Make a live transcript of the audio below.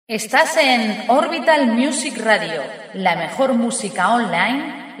Estás en Orbital Music Radio. La mejor música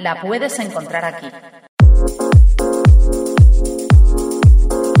online la puedes encontrar aquí.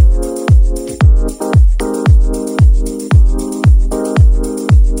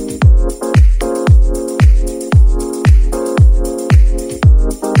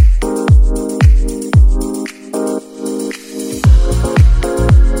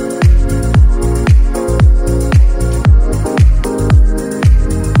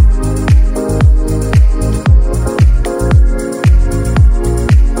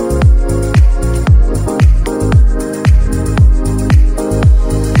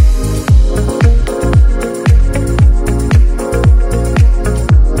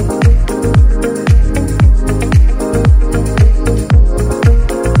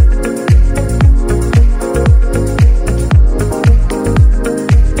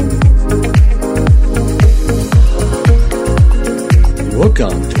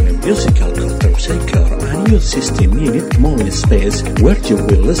 Welcome to a musical culture Seaker, a new 60-minute monthly space where you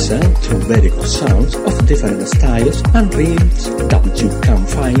will listen to very good sounds of different styles and rhythms that you can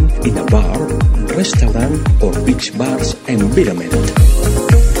find in a bar, restaurant or beach bar's environment.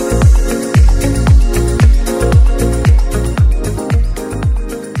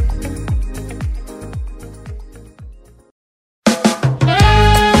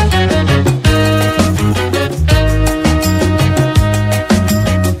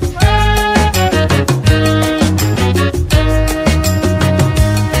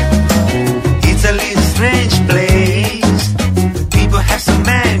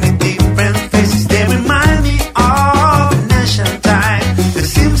 Time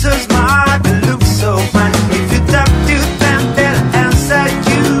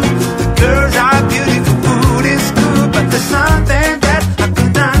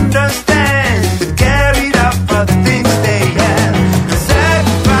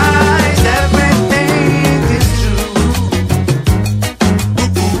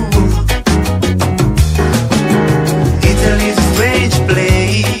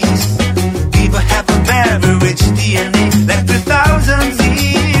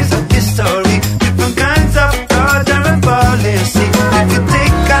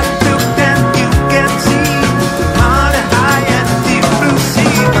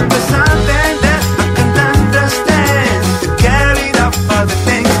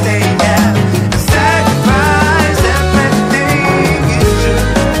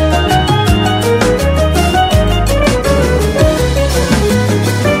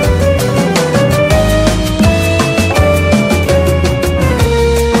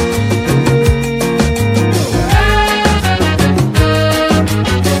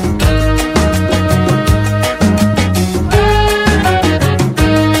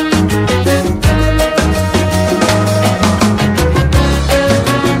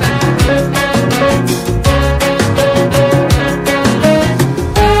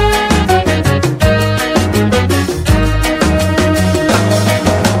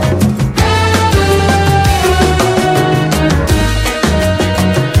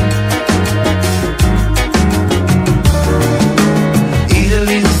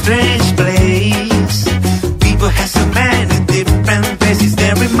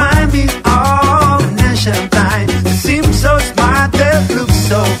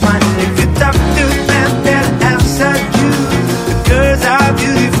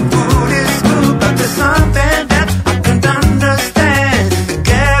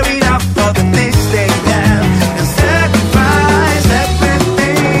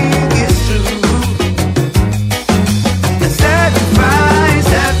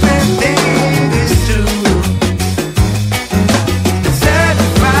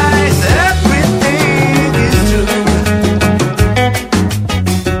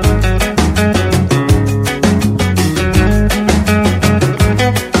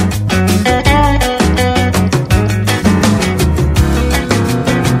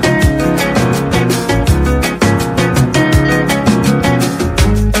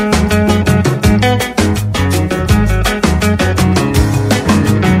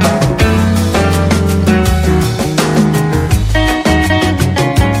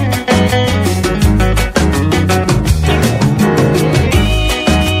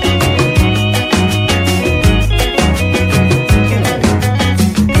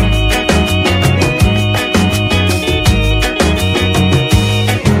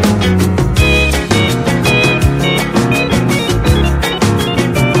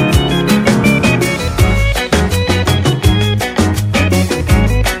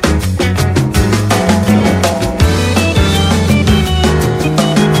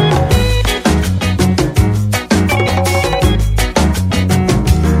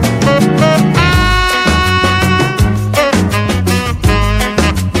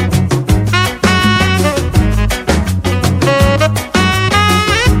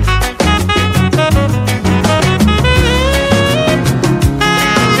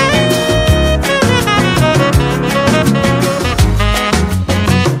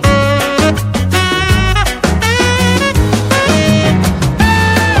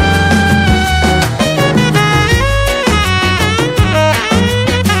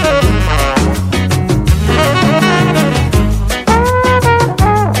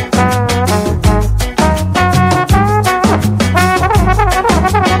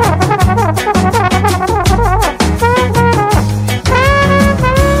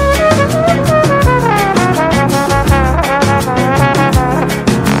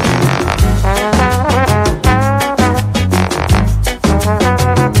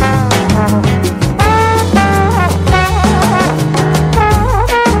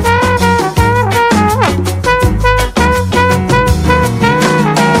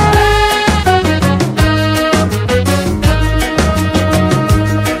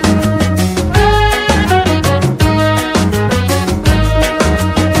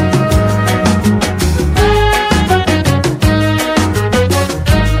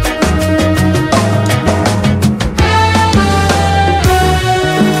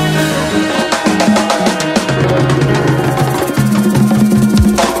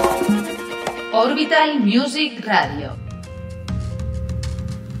Orbital Music Radio.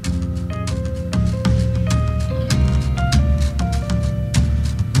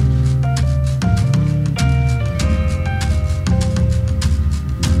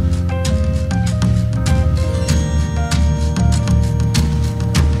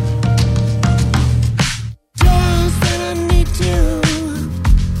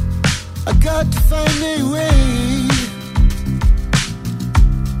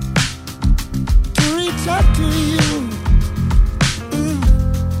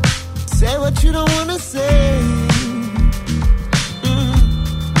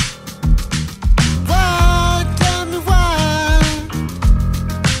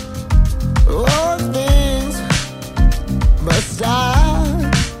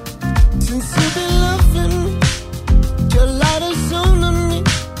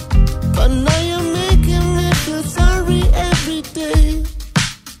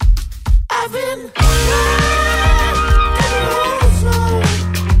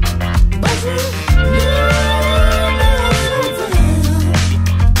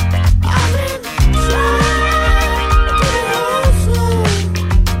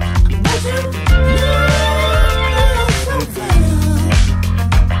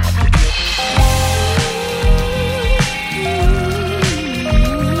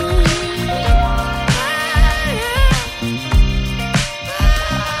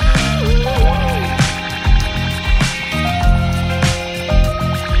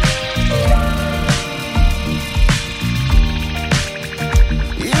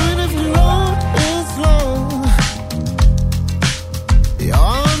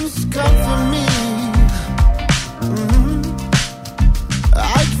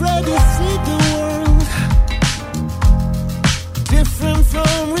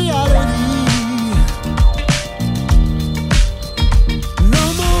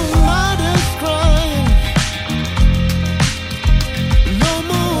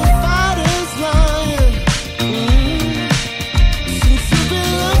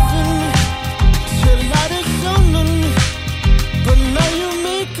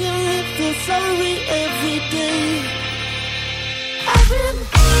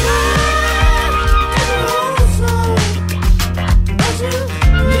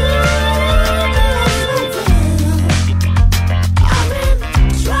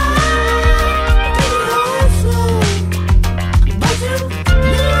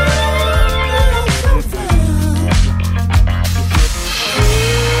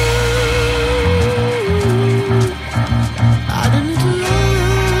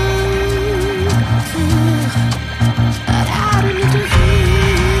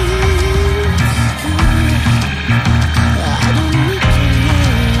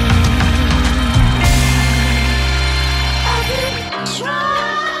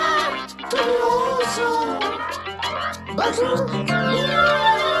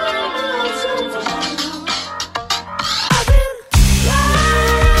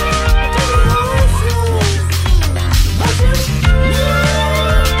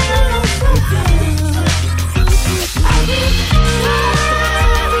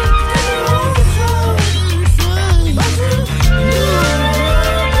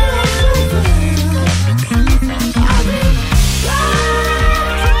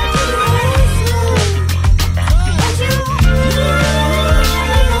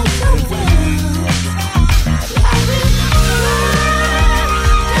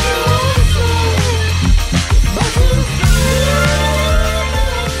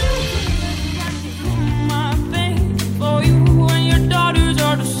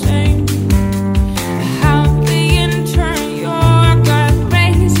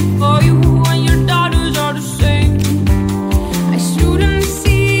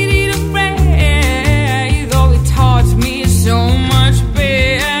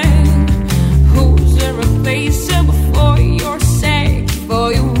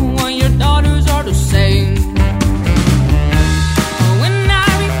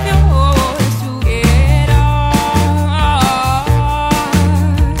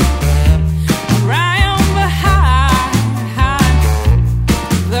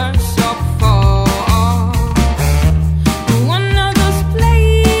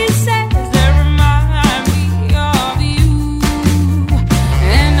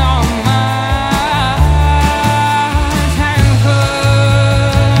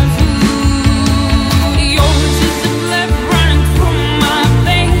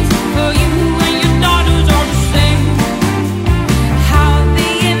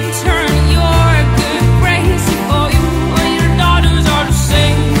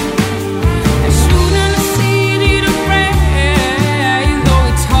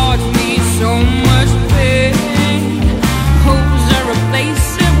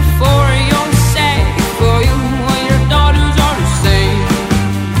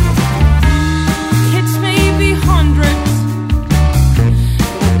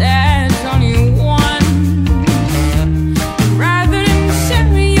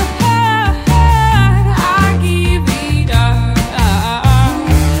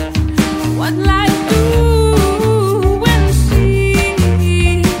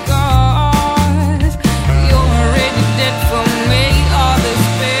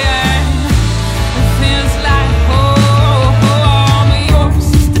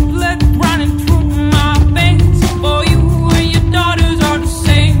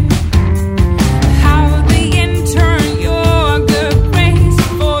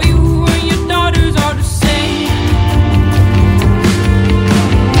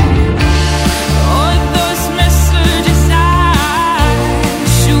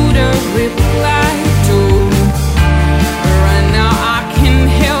 reply to. Right now I can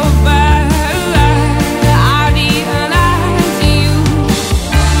help but idealize you,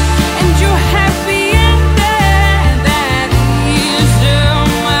 and you're happy and that is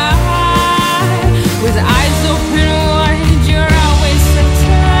mine. With eyes open wide, you're always so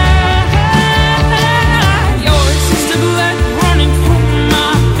tired. Yours is the blood running through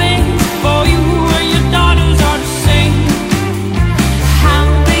my veins. For you and your daughters are the same. How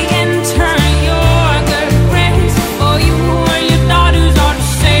they enter your good grace. For you and your daughters are the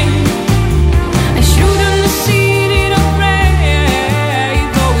same. I shoot them the seed in a ray,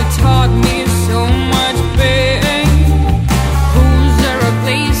 though it taught me so much pain. Who's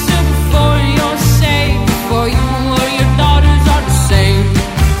irreplaceable for your sake? For you and your daughters are the same.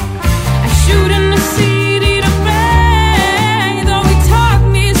 I shoot them the seed in a ray, though it taught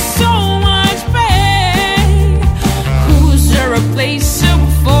me so much pain. Who's irreplaceable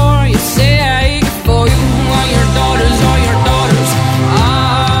for your sake? For you and your daughters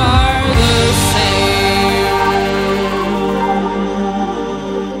are the same.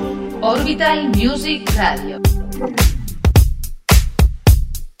 Orbital Music Radio.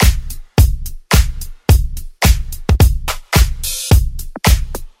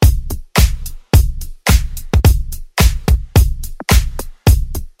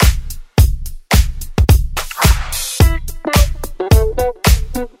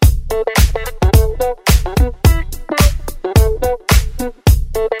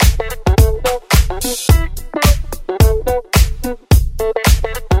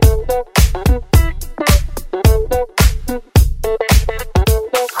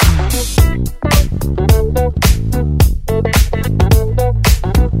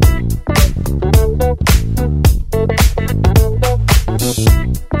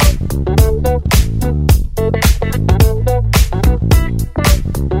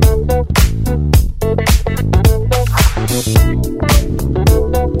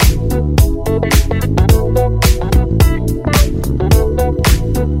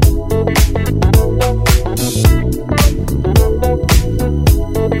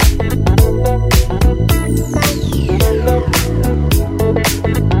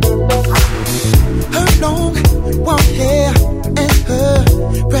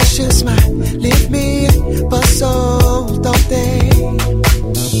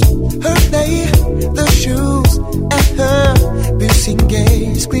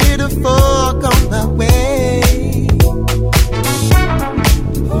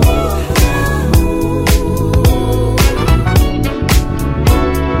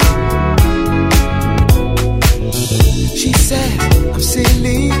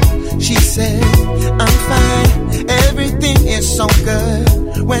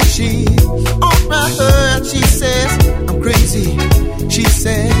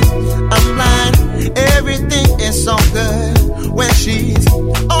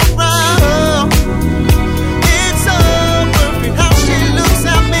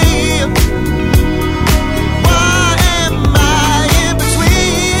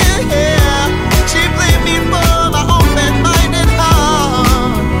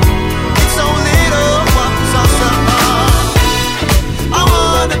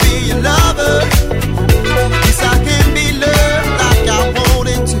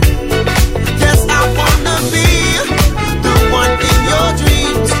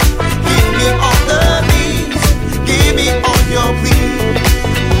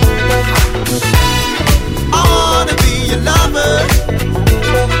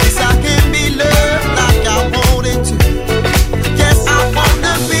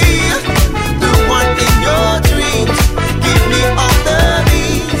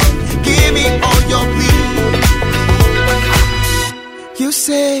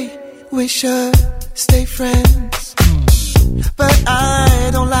 we should stay friends, but I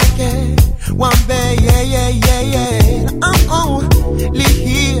don't like it one way, yeah. I'm only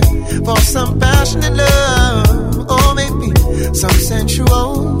here for some passionate love, or maybe some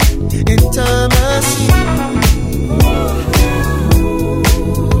sensual intimacy.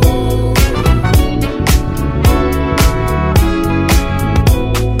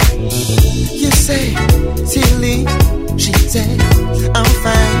 You say, silly, she said, I'm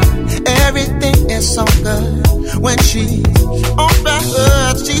fine, everything is so good. When she's on my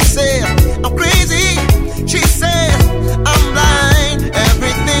hood, she said, I'm crazy, she said, I'm blind,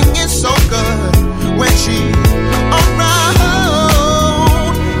 everything is so good. When she's around,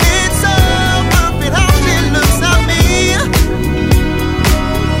 it's so perfect how she looks at me.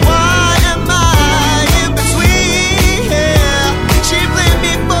 Why am I in between? Yeah, she blamed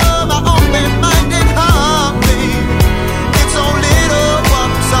me for my open-minded heart, baby. It's so little what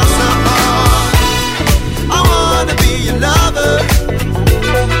was so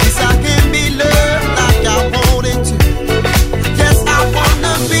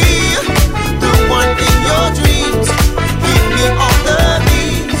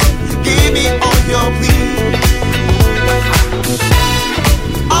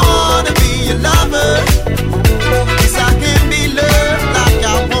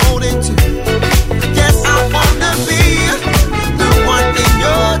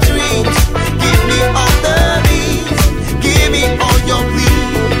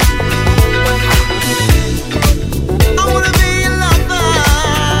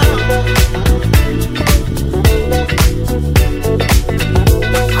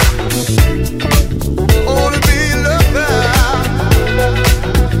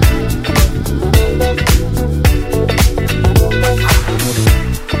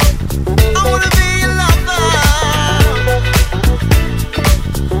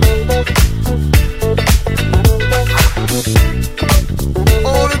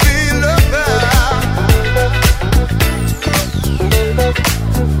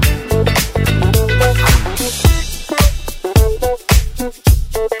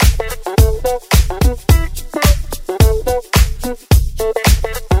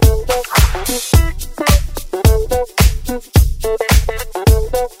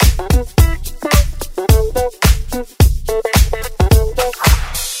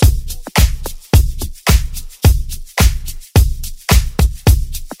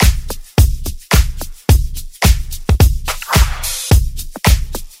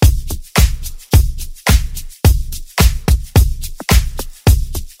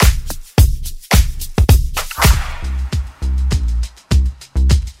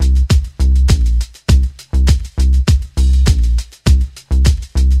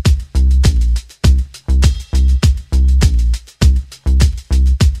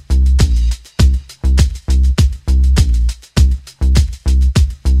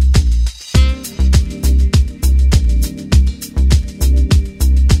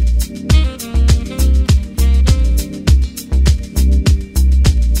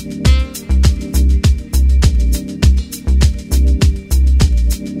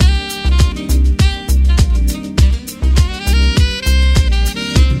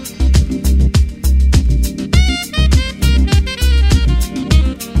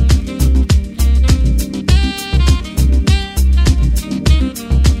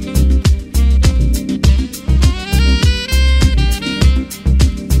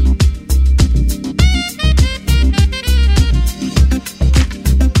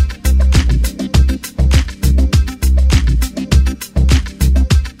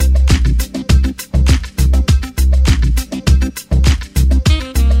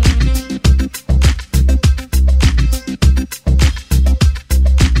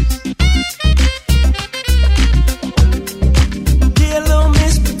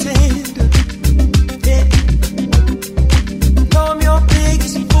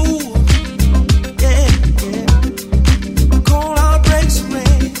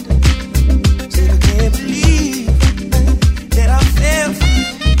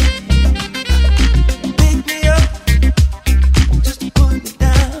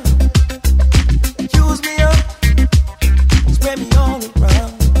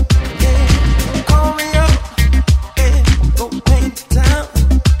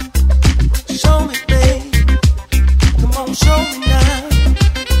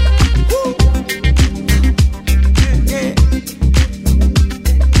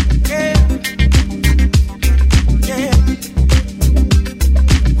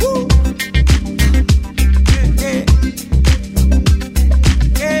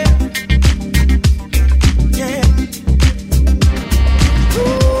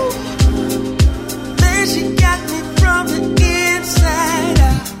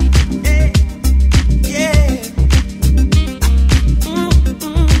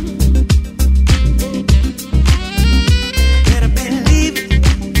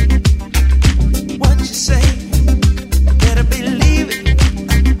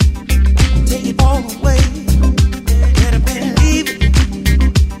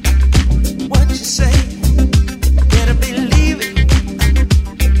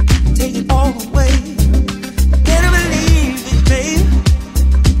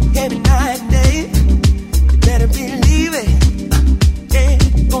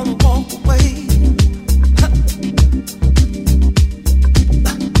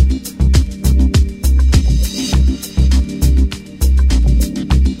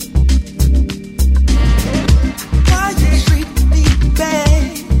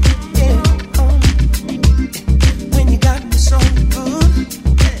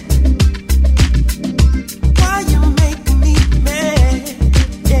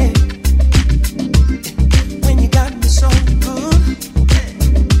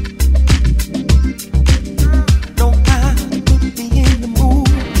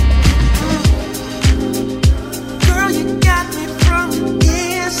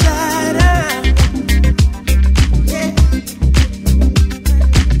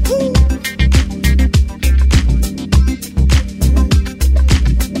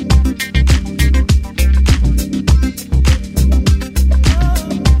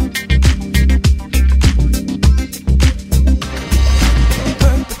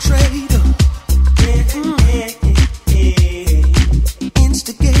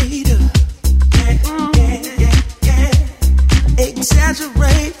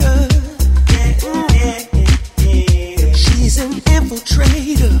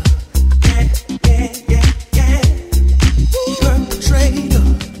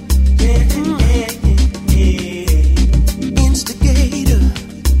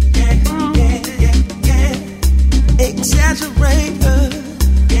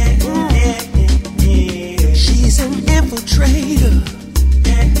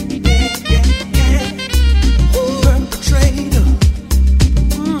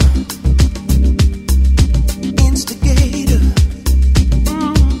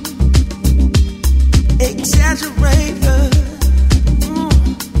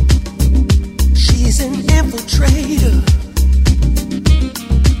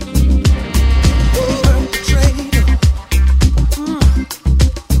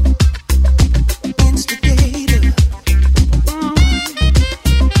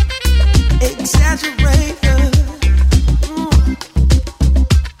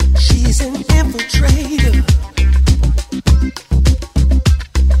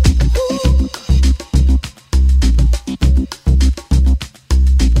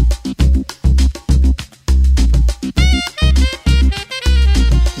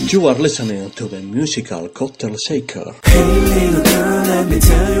You are listening to the musical cocktail Seaker. Hey little girl, let me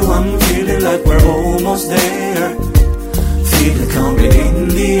tell you I'm feeling like we're almost there. Feel it coming in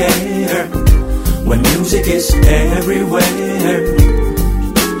the air when music is everywhere.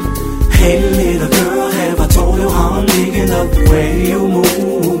 Hey little girl, have I told you how I'm digging the way you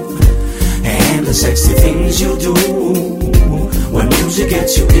move and the sexy things you do when music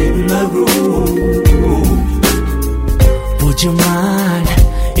gets you in the groove? Would you mind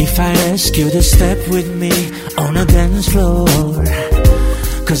if I ask you to step with me on a dance floor?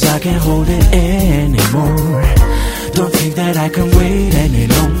 Cause I can't hold it anymore. Don't think that I can wait any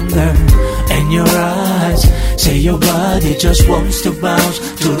longer. And your eyes say your body just wants to bounce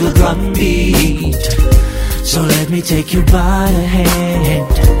to the drum beat. So let me take you by the hand.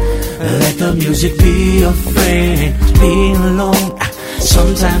 Let the music be your friend. Being alone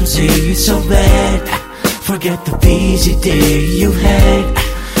sometimes it's so bad. Forget the busy day you had.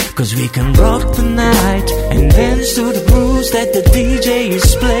 Cause we can rock the night and dance to the grooves that the DJ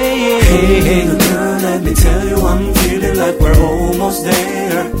is playing. Hey little girl, let me tell you I'm feeling like we're almost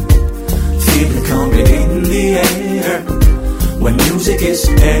there. Feel it coming in the air when music is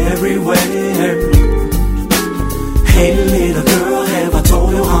everywhere. Hey little girl, have I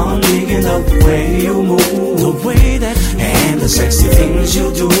told you how I'm digging the way you move, the way that and the sexy things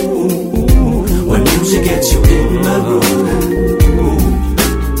you do when music gets you in the groove?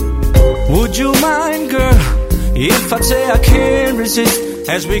 Would you mind, girl, if I say I can't resist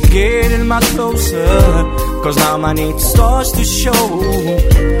as we get in much closer? Cause now my need starts to show.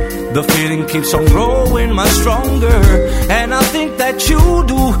 The feeling keeps on growing much stronger. And I think that you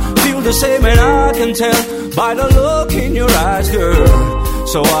do feel the same, and I can tell by the look in your eyes, girl.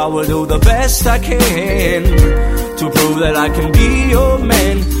 So I will do the best I can to prove that I can be your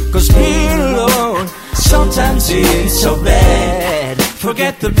man. Cause being alone sometimes it's so bad.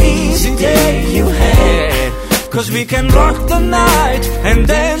 Forget the busy day you had. Cause we can rock the night and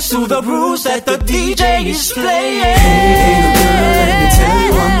dance to the grooves that the DJ is playing. Hey little girl, let me tell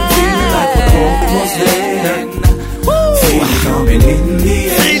you I'm feeling like we're almost there. Feel it coming in the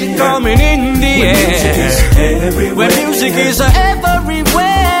air. Feel it coming in the air. Music is everywhere. When music is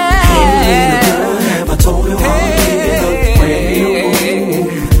everywhere. Hey little girl, have I told you how I'm feeling the way you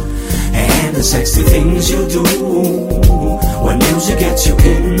move and the sexy things you do when music gets you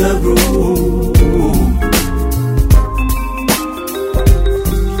in the groove?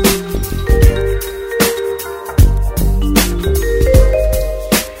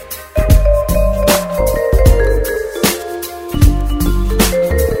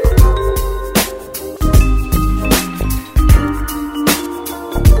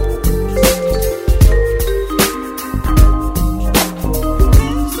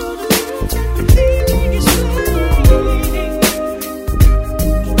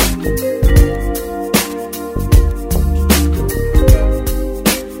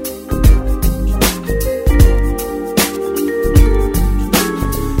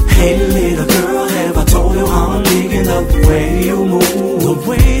 Hey little girl, have I told you how I'm digging the way you move, the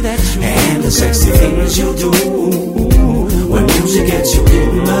way that you and the sexy things you do when music gets you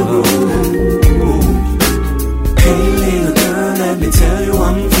in the groove? Hey little girl, let me tell you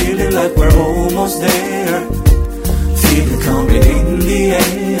I'm feeling like we're almost there. Feel it coming in the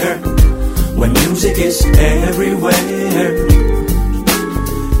air when music is everywhere.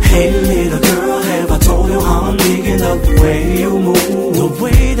 Hey little girl, have I told you how I'm digging the way you move, the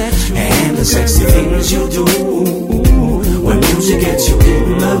way that you and the sexy things you do when music gets you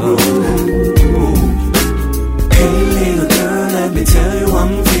in the groove? Hey little girl, let me tell you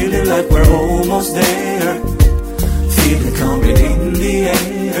I'm feeling like we're almost there. Feel it coming in the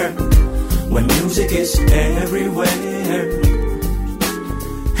air when music is everywhere.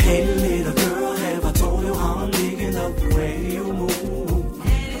 Hey little girl, have I told you how I'm digging the way you move?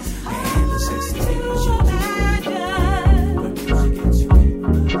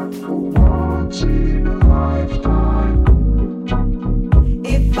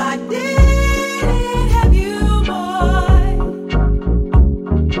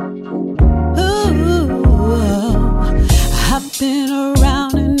 Been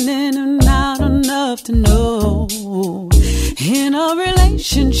around and in and out enough to know in a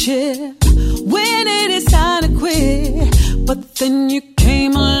relationship when it is time to quit. But then you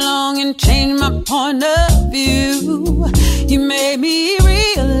came along and changed my point of view. You made me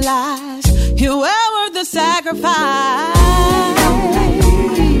realize you were worth the sacrifice.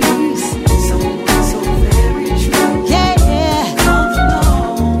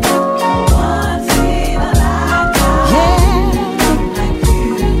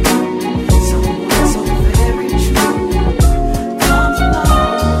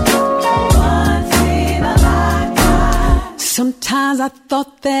 I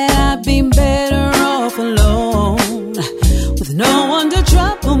thought that I'd be better off alone, with no one to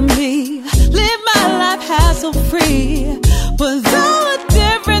trouble me, live my life hassle-free. But the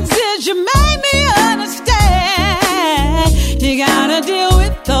difference is you made me understand, you gotta deal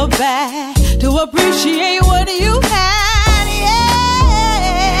with the bad to appreciate what you had. Yeah,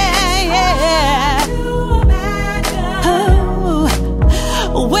 yeah.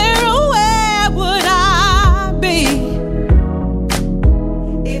 Oh, where would I be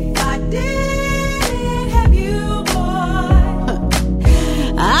if I didn't have you, boy?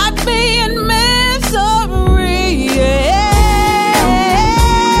 I'd be in misery. Yeah.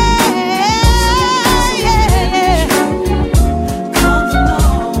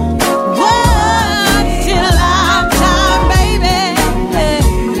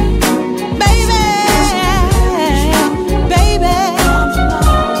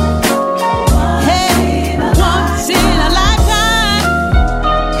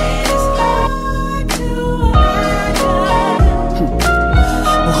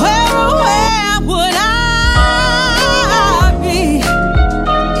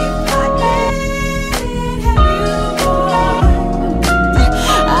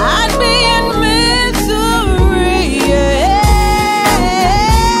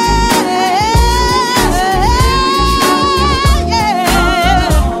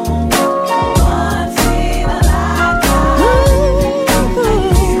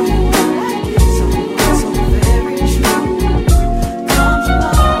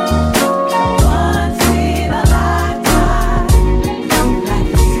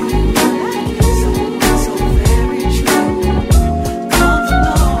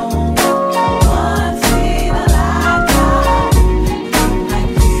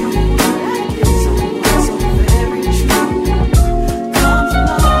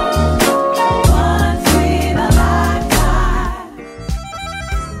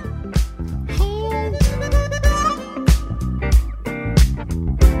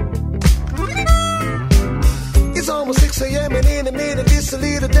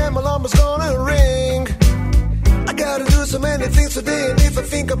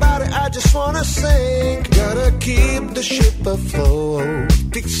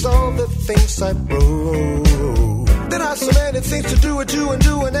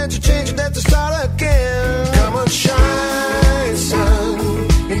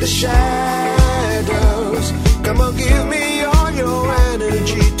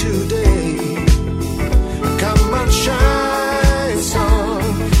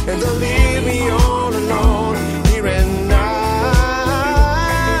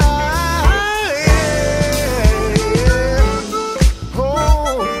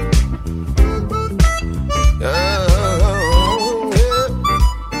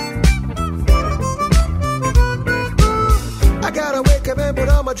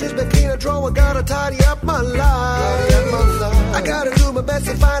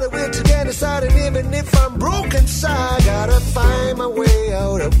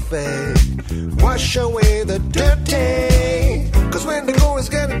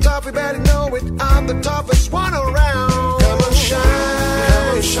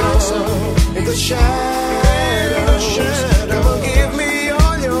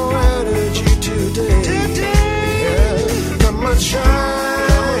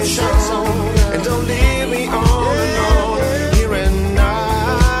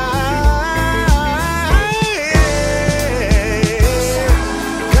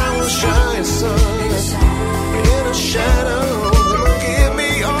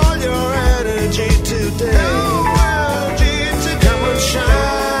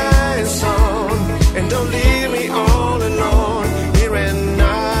 And don't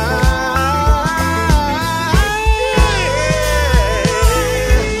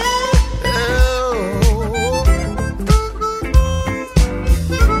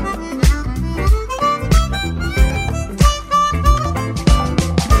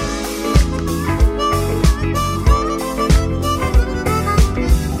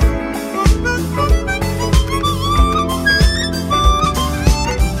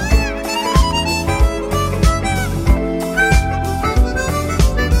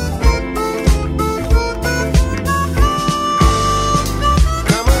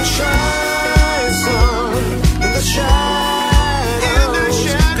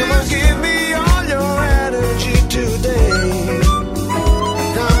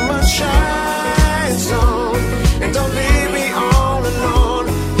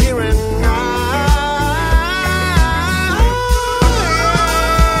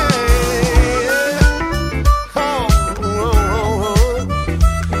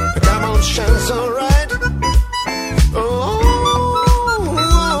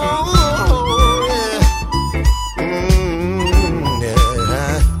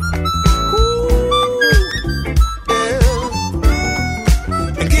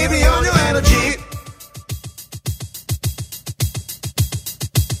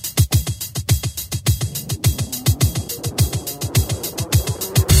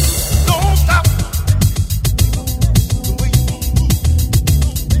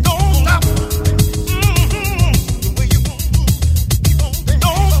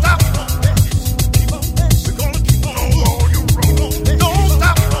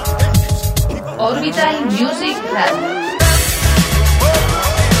Orbital Music Radio.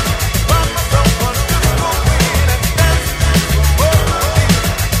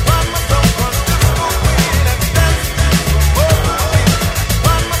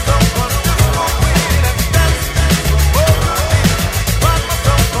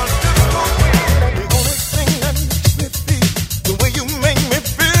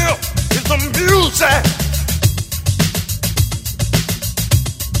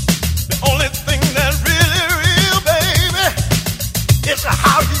 The only thing that really real, baby.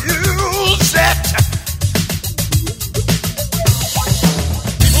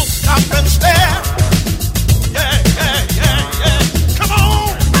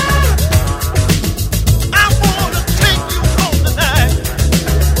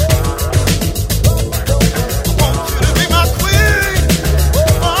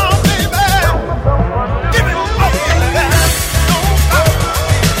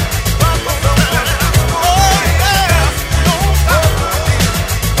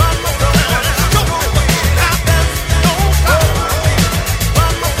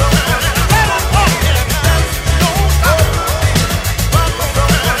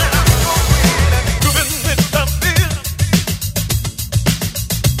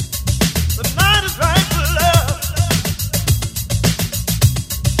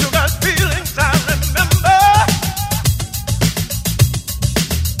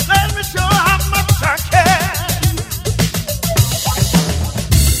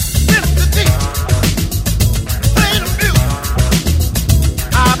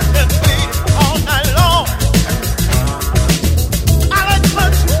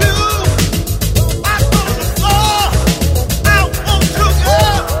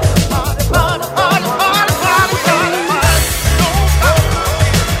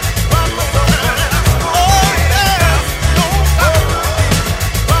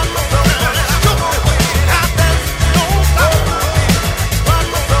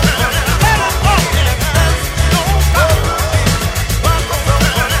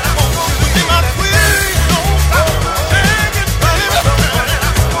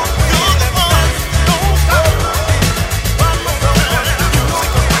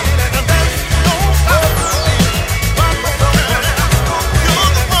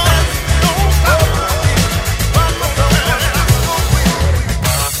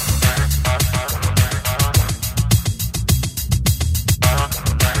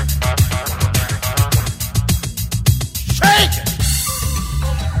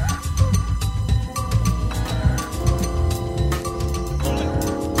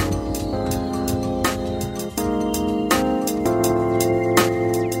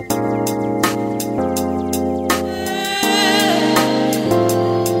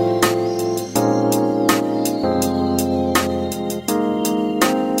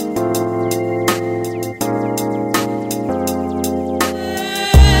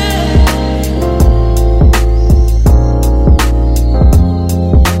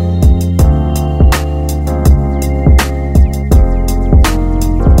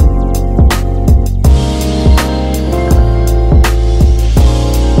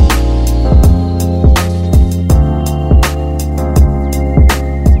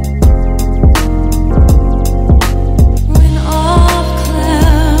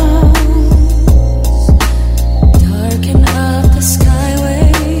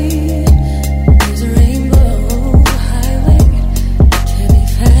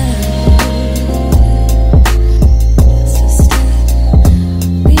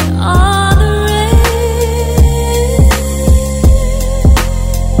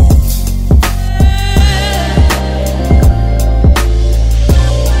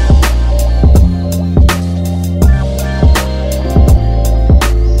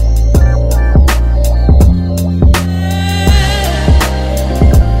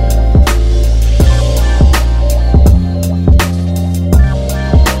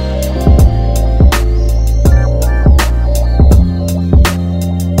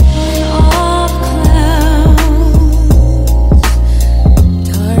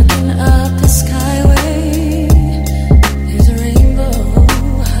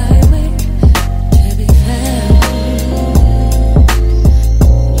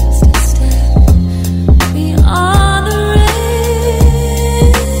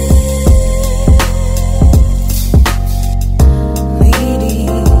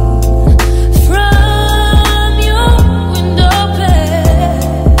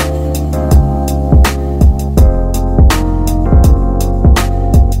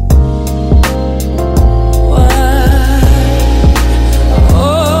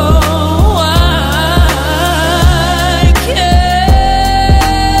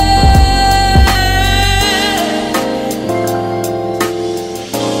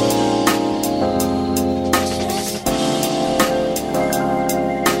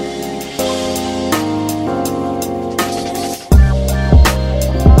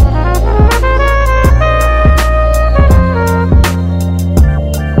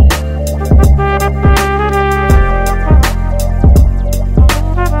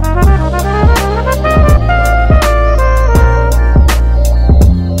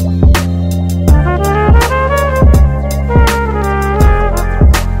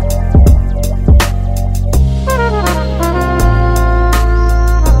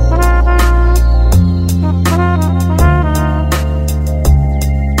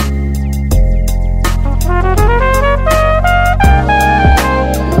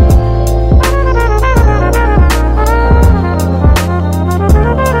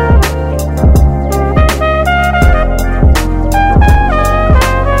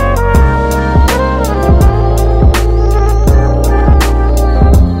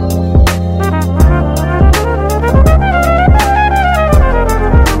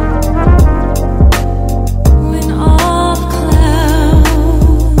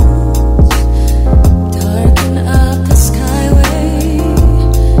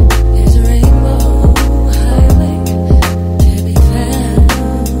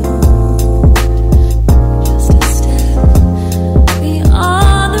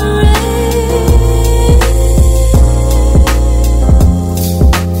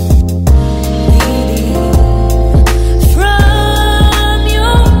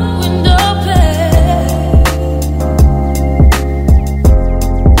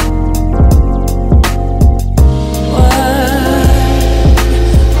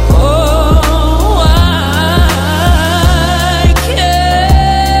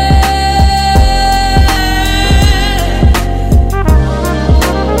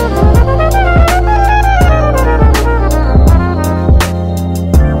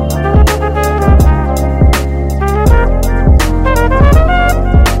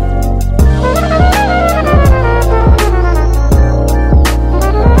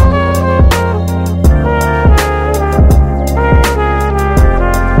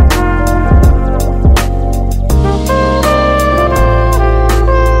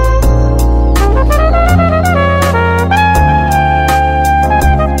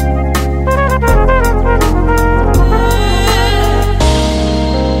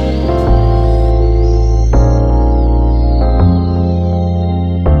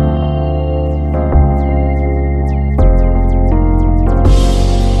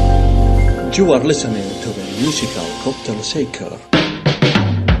 You are listening to the musical cocktail Seaker.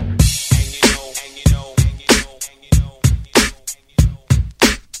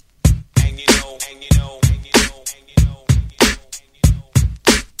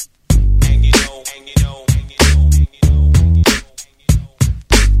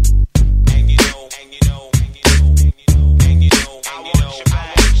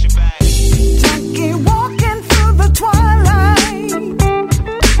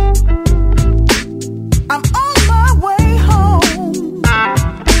 I'm on my way home.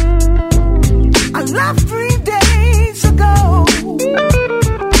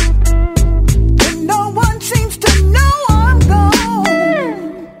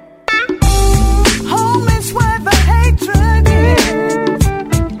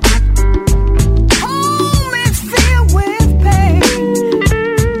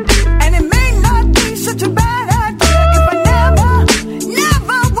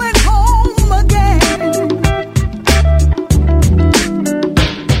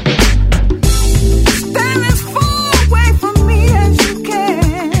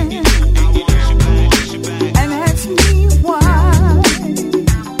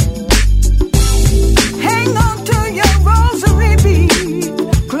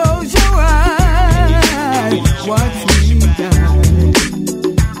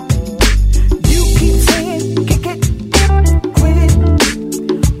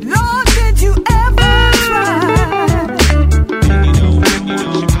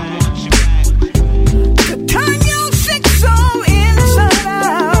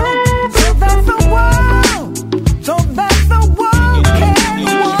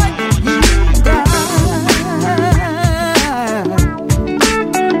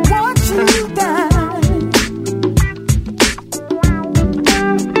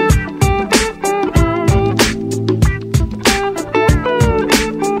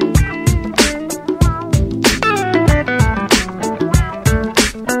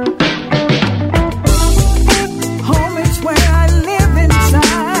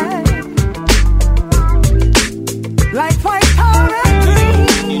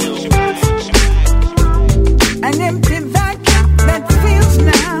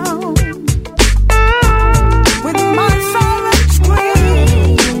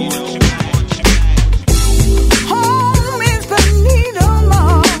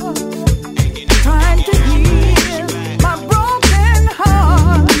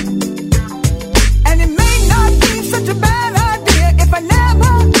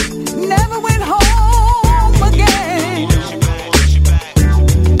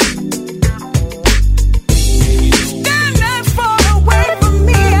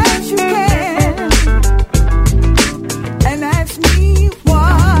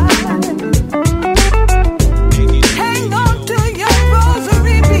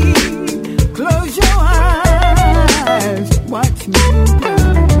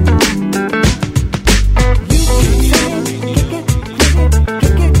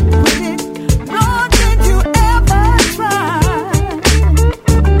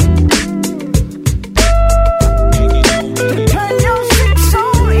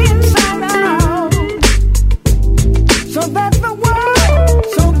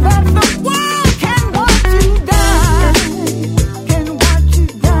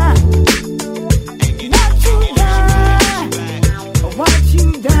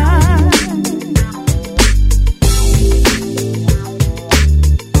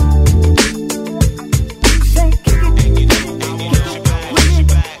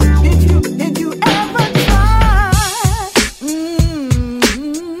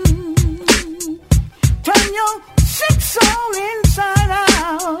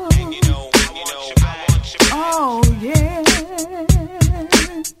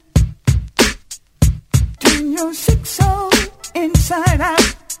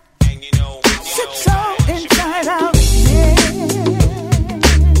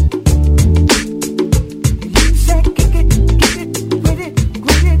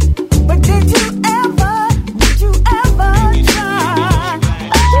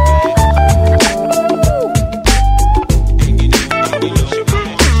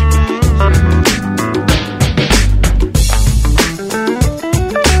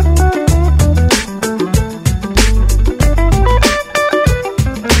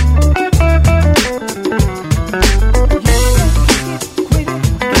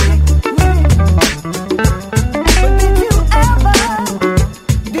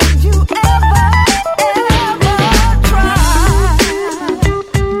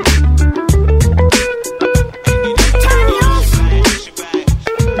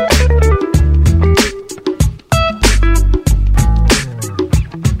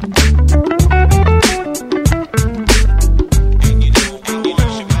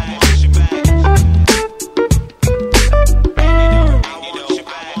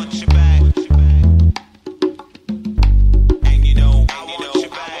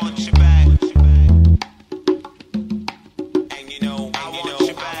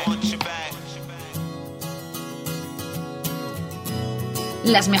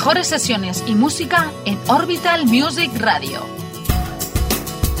 Las mejores sesiones y música en Orbital Music Radio.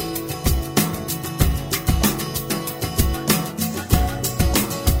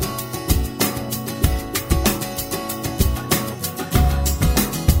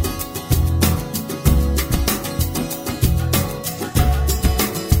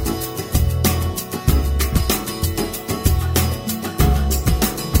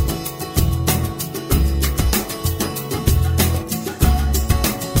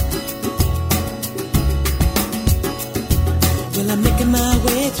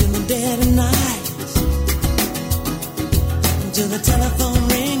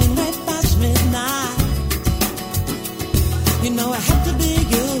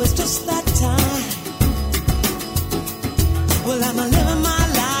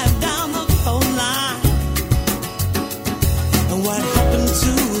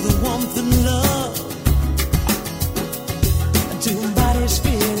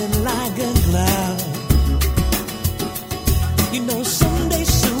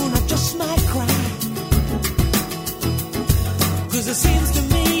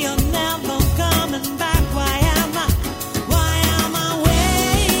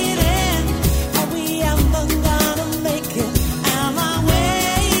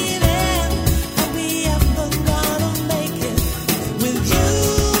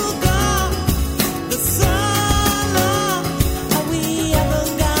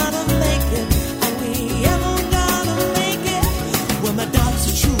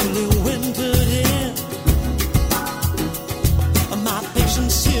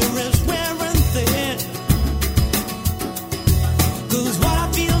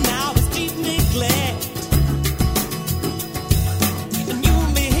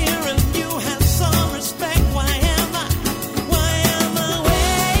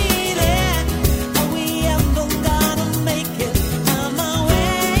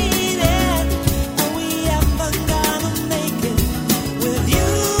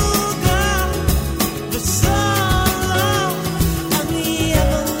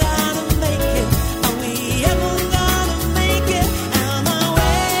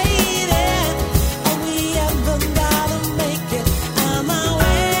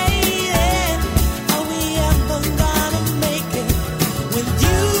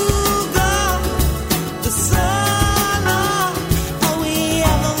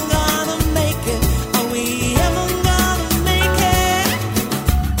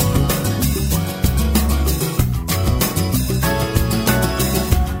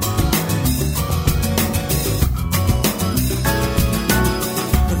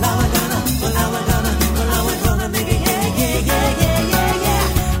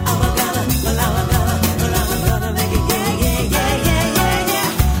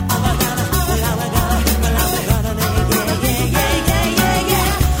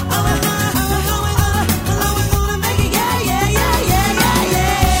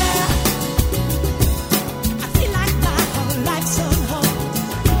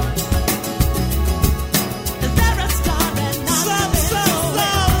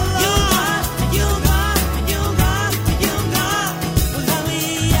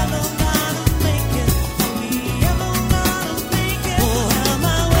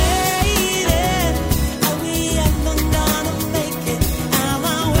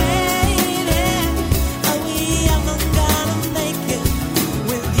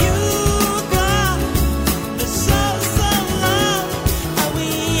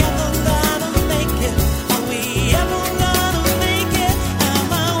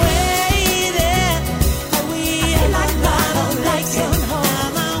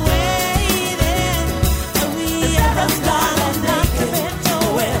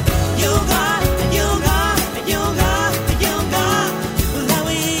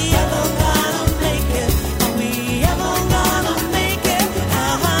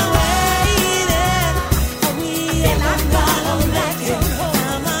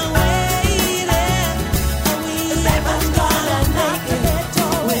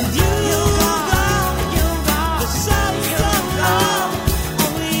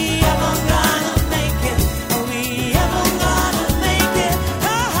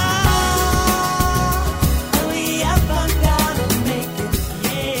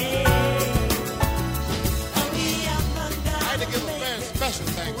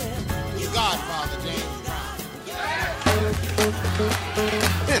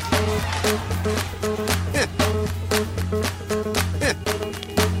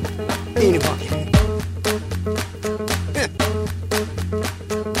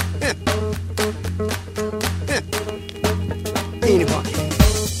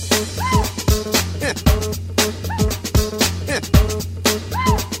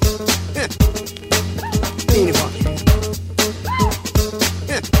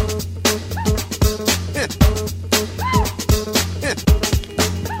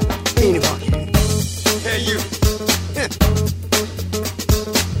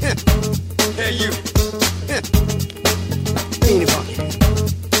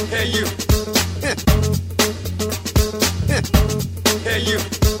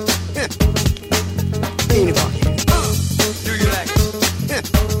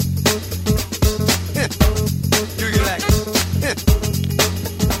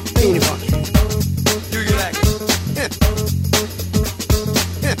 Beanie